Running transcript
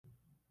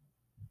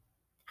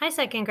Hi,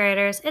 second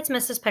graders. It's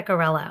Mrs.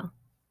 Picarillo.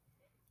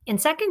 In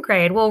second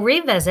grade, we'll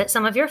revisit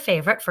some of your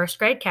favorite first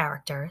grade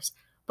characters,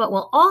 but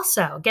we'll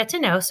also get to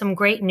know some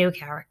great new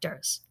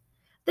characters.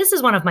 This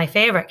is one of my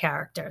favorite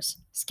characters,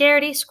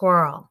 Scaredy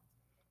Squirrel.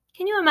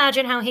 Can you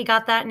imagine how he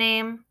got that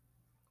name?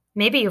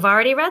 Maybe you've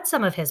already read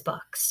some of his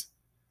books.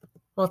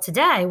 Well,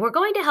 today we're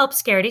going to help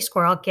Scaredy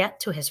Squirrel get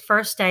to his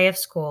first day of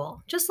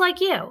school, just like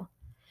you,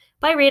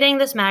 by reading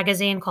this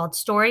magazine called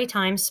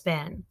Storytime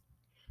Spin.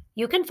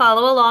 You can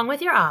follow along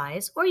with your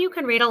eyes, or you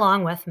can read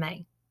along with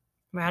me.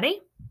 Ready?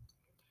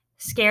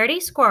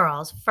 Scaredy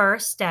Squirrel's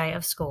first day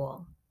of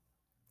school.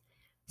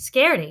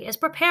 Scaredy is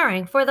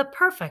preparing for the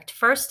perfect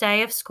first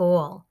day of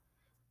school.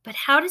 But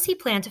how does he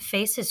plan to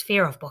face his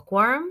fear of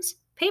bookworms,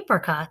 paper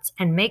cuts,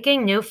 and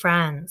making new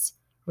friends?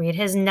 Read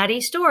his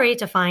nutty story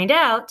to find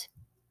out.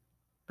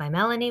 By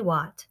Melanie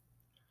Watt.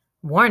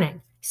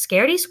 Warning: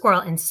 Scaredy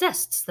Squirrel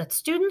insists that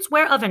students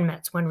wear oven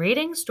mitts when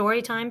reading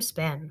Storytime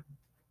Spin.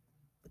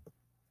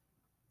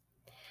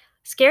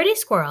 Scaredy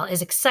Squirrel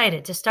is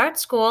excited to start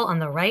school on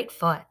the right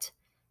foot.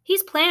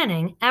 He's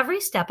planning every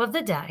step of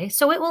the day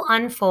so it will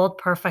unfold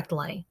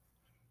perfectly.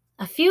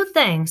 A few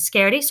things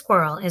Scaredy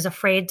Squirrel is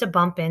afraid to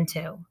bump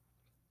into: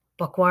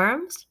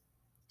 bookworms,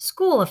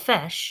 school of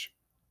fish,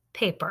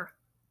 paper.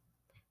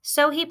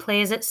 So he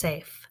plays it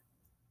safe.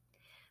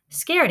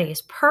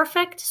 Scaredy's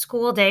perfect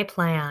school day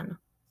plan.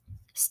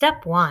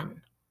 Step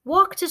 1.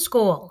 Walk to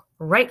school,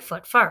 right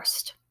foot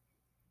first.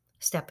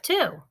 Step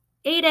 2.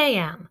 8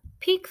 a.m.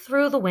 Peek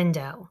through the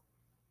window.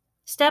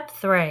 Step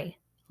 3.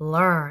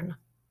 Learn.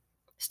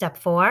 Step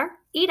 4.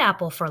 Eat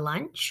apple for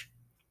lunch.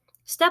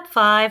 Step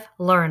 5.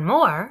 Learn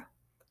more.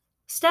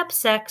 Step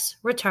 6.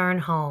 Return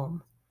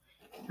home.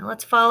 Now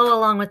let's follow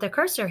along with the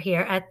cursor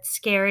here at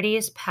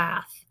Scaredy's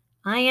path.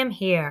 I am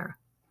here.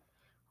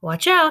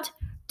 Watch out!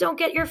 Don't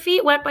get your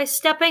feet wet by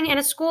stepping in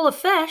a school of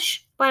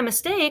fish. By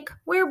mistake,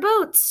 wear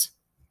boots.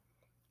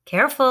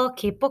 Careful,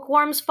 keep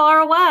bookworms far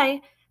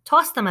away.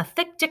 Toss them a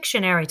thick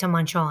dictionary to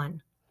munch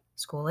on.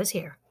 School is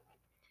here.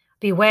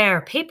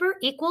 Beware, paper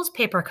equals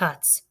paper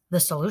cuts. The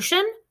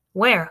solution?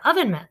 Wear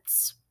oven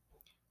mitts.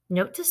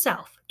 Note to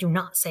self, do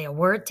not say a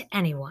word to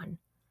anyone.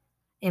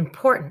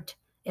 Important,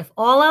 if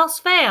all else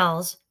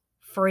fails,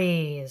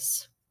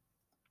 freeze.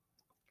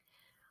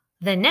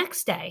 The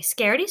next day,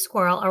 Scaredy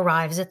Squirrel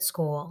arrives at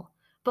school.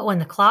 But when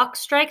the clock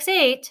strikes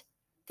 8,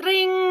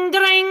 dring,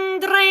 dring,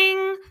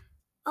 dring,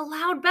 a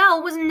loud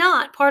bell was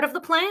not part of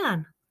the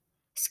plan.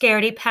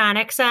 Scaredy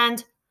panics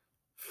and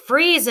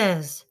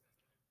freezes.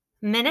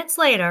 Minutes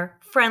later,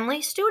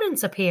 friendly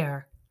students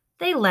appear.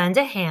 They lend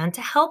a hand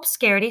to help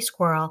Scaredy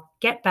Squirrel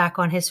get back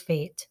on his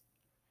feet.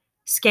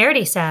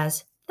 Scaredy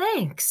says,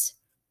 thanks.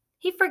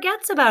 He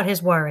forgets about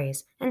his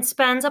worries and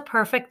spends a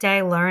perfect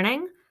day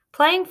learning,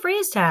 playing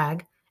freeze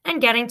tag,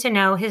 and getting to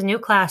know his new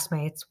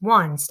classmates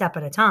one step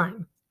at a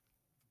time.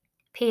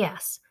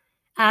 P.S.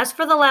 As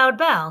for the loud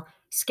bell,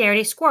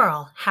 Scaredy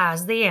Squirrel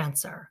has the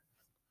answer.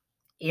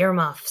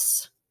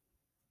 Earmuffs.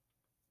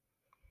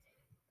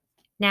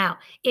 Now,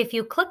 if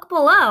you click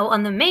below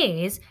on the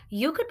maze,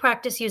 you could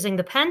practice using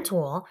the pen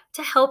tool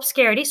to help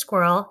Scaredy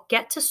Squirrel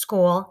get to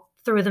school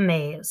through the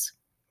maze.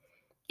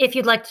 If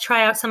you'd like to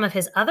try out some of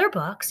his other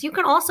books, you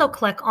can also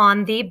click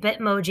on the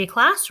Bitmoji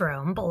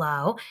Classroom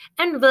below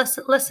and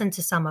listen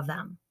to some of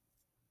them.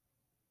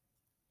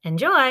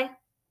 Enjoy!